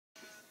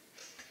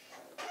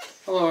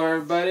Hello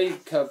everybody,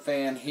 Cub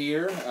fan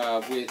here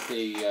with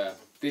a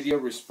video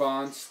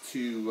response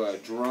to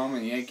Jerome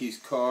and Yankees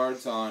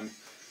cards on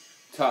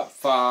top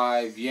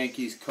 5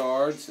 Yankees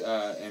cards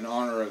in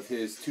honor of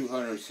his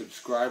 200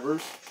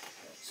 subscribers.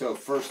 So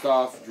first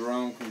off,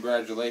 Jerome,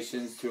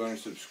 congratulations, 200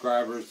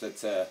 subscribers.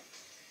 That's a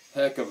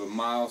heck of a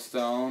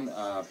milestone.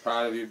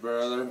 Proud of you,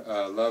 brother.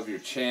 Love your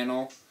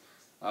channel.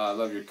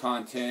 Love your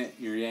content.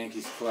 Your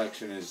Yankees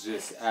collection is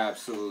just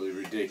absolutely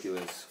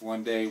ridiculous.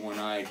 One day when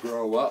I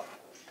grow up,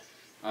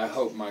 I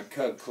hope my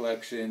Cub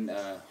collection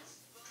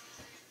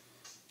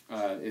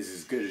is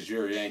as good as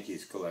your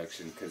Yankees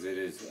collection, because it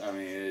is. I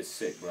mean, it is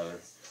sick, brother.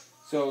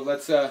 So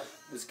let's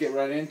get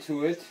right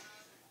into it.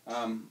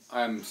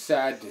 I'm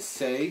sad to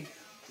say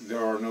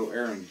there are no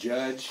Aaron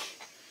Judge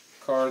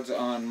cards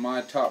on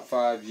my top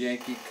 5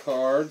 Yankee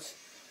cards.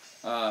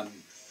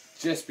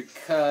 Just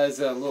because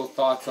little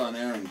thoughts on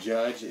Aaron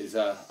Judge is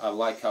I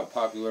like how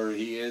popular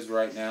he is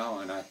right now,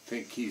 and I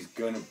think he's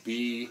gonna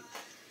be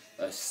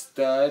a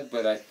stud,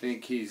 but I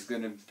think he's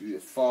going to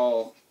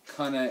fall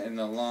kind of in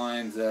the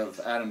lines of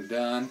Adam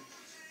Dunn,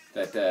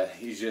 that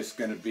he's just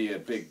going to be a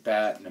big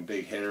bat and a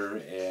big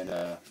hitter,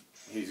 and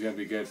he's going to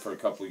be good for a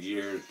couple of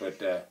years,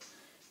 but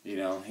you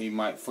know, he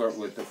might flirt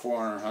with the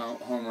 400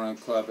 home run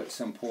club at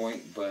some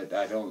point, but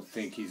I don't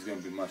think he's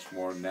going to be much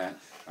more than that.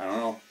 I don't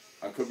know,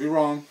 I could be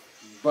wrong,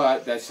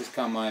 but that's just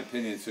kind of my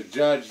opinion. So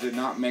Judge did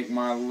not make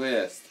my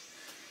list,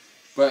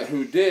 but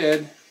who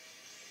did?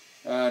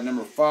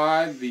 Number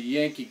 5, the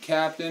Yankee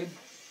captain,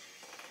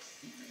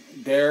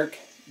 Derek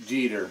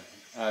Jeter.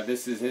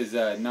 This is his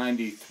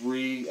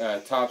 93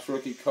 Topps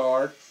rookie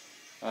card.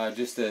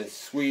 Just a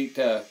sweet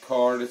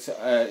card. It's,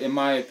 in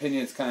my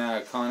opinion, it's kind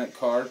of an iconic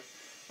card.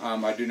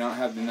 I do not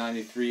have the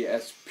 93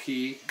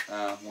 SP.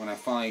 When I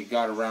finally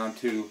got around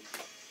to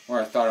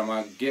where I thought I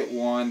might get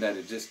one, that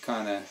it just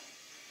kind of...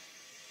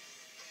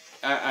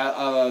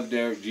 I love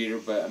Derek Jeter,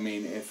 but I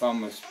mean, if I'm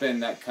going to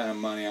spend that kind of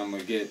money, I'm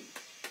going to get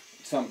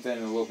something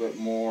a little bit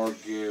more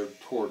geared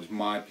towards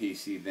my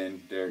PC than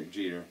Derek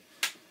Jeter.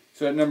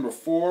 So at number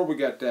 4, we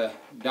got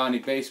Donnie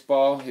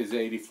Baseball, his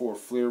 84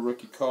 Fleer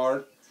rookie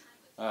card.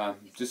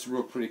 Just a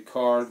real pretty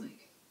card.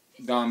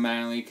 Don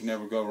Manley, can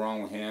never go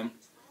wrong with him.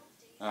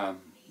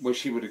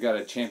 Wish he would have got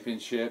a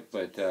championship,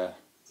 but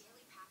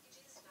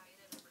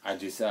I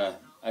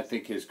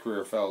think his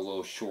career fell a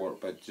little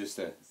short. But just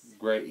a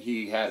great,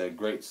 he had a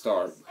great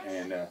start,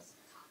 and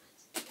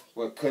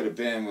what could have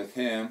been with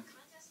him.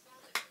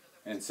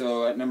 And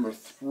so at number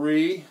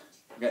 3,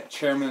 we got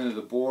chairman of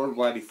the board,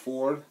 Whitey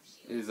Ford,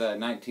 is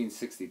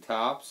 1960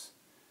 Topps.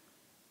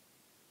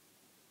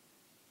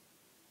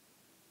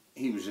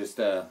 He was just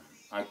an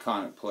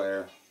iconic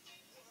player.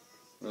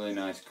 Really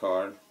nice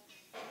card.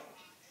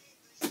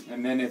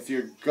 And then if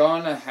you're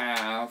gonna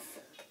have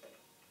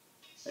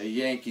a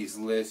Yankees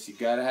list, you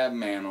gotta have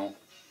Mantle.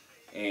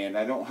 And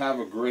I don't have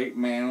a great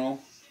Mantle,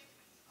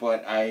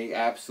 but I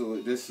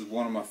absolutely, this is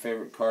one of my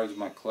favorite cards in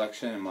my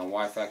collection, and my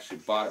wife actually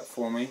bought it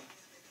for me.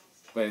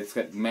 But it's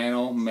got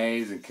Mantle,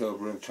 Mays, and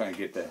Killebrew. I'm trying to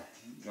get the,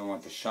 don't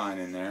want the shine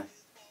in there,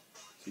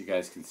 so you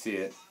guys can see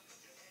it.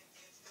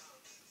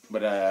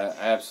 But I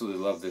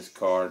absolutely love this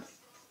card.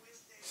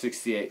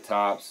 68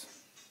 Topps.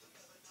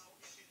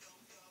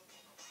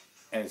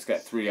 And it's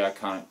got 3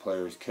 iconic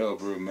players,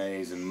 Killebrew,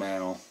 Mays, and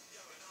Mantle.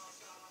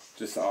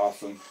 Just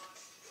awesome.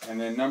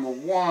 And then number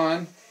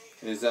 1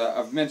 is,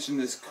 I've mentioned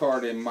this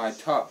card in my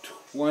top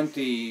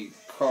 20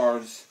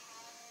 cards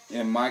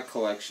in my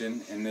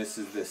collection, and this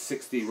is the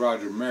 60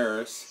 Roger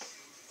Maris.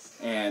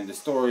 And the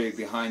story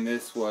behind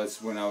this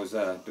was when I was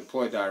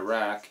deployed to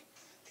Iraq,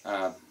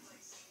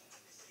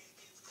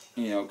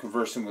 you know,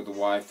 conversing with the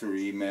wife through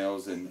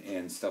emails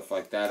and stuff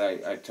like that,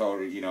 I told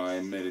her, you know, I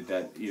admitted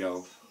that, you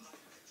know,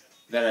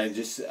 that I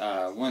just,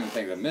 one of the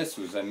things I missed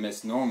was I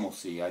missed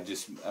normalcy. I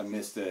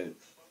missed the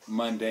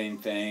mundane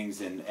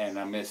things, and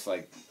I missed,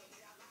 like,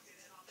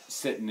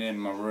 sitting in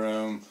my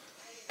room,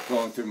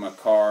 going through my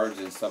cards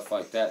and stuff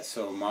like that.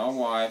 So my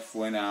wife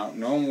went out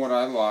knowing what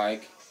I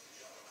like,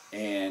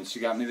 and she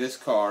got me this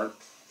card.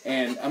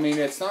 And I mean,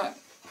 it's not,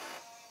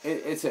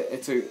 it's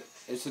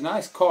a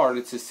nice card.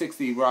 It's a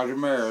 60 Roger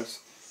Maris,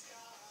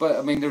 but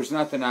I mean, there's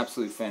nothing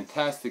absolutely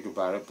fantastic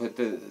about it. But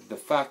the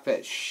fact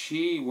that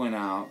she went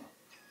out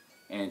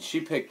and she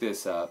picked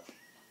this up,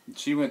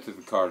 she went to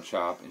the card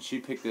shop and she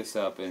picked this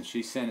up and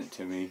she sent it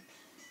to me,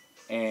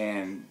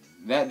 and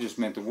that just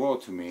meant the world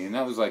to me. And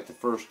that was like the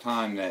first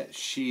time that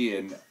she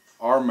and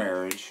our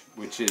marriage,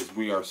 which is,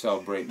 we are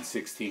celebrating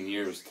 16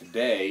 years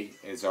today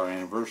as our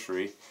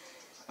anniversary,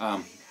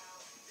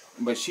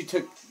 but she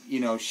took, you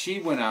know, she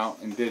went out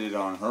and did it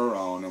on her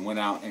own and went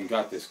out and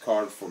got this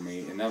card for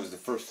me, and that was the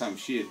first time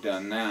she had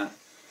done that.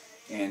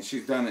 And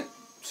she's done it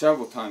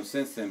several times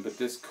since then, but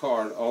this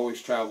card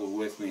always traveled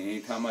with me.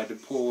 Anytime I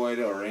deployed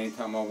or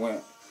anytime I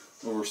went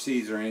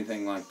overseas or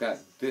anything like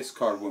that, this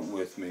card went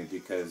with me,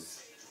 because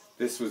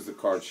this was the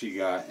card she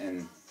got.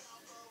 And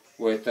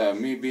with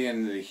me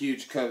being the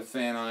huge Cubs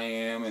fan I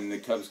am, and the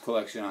Cubs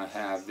collection I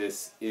have,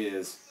 this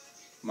is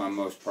my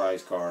most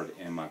prized card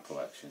in my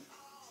collection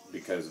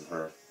because of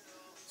her.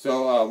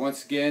 So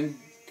once again,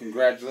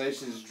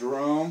 Congratulations,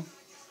 Jerome,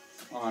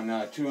 on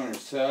 200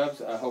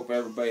 subs. I hope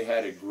everybody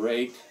had a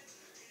great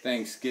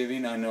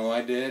Thanksgiving. I know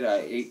I did. I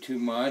ate too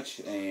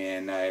much,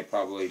 and I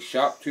probably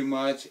shopped too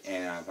much,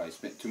 and I probably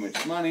spent too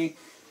much money,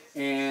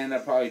 and I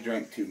probably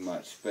drank too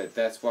much. But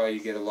that's why you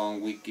get a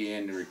long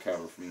weekend to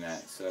recover from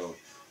that. So,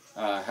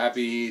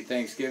 happy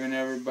Thanksgiving,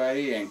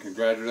 everybody, and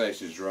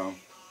congratulations, Jerome.